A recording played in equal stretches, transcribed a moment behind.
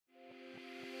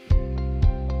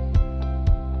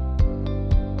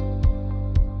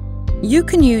You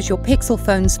can use your Pixel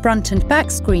phone's front and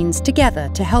back screens together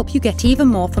to help you get even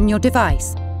more from your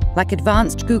device, like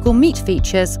advanced Google Meet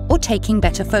features or taking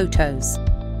better photos.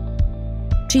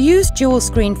 To use dual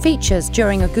screen features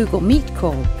during a Google Meet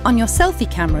call, on your selfie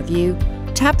camera view,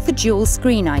 tap the dual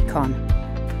screen icon.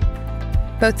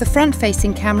 Both the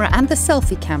front-facing camera and the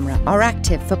selfie camera are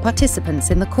active for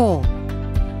participants in the call.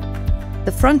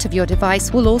 The front of your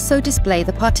device will also display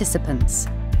the participants.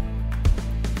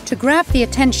 To grab the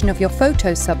attention of your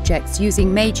photo subjects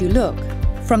using Made You Look,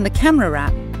 from the Camera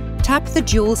app, tap the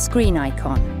dual screen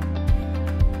icon.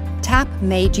 Tap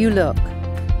Made You Look.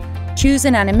 Choose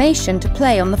an animation to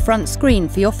play on the front screen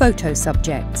for your photo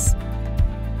subjects.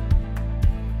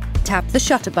 Tap the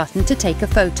shutter button to take a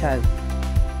photo.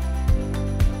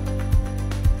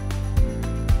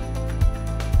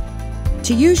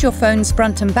 To use your phone's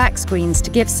front and back screens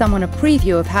to give someone a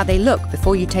preview of how they look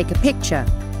before you take a picture,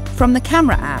 from the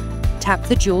Camera app, tap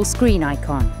the dual screen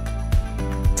icon.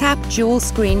 Tap Dual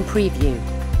Screen Preview.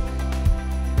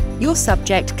 Your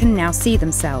subject can now see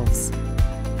themselves.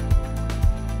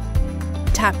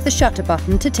 Tap the shutter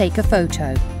button to take a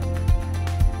photo.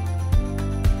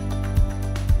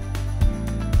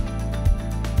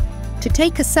 To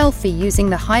take a selfie using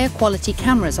the higher quality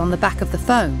cameras on the back of the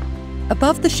phone,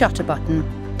 above the shutter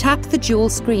button, tap the dual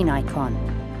screen icon.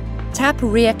 Tap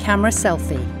Rear Camera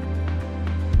Selfie.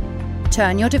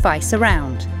 Turn your device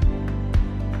around.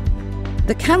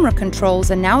 The camera controls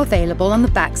are now available on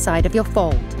the back side of your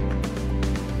fold.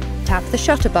 Tap the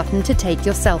shutter button to take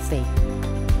your selfie.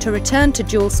 To return to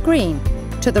dual screen,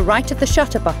 to the right of the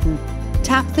shutter button,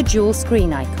 tap the dual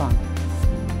screen icon.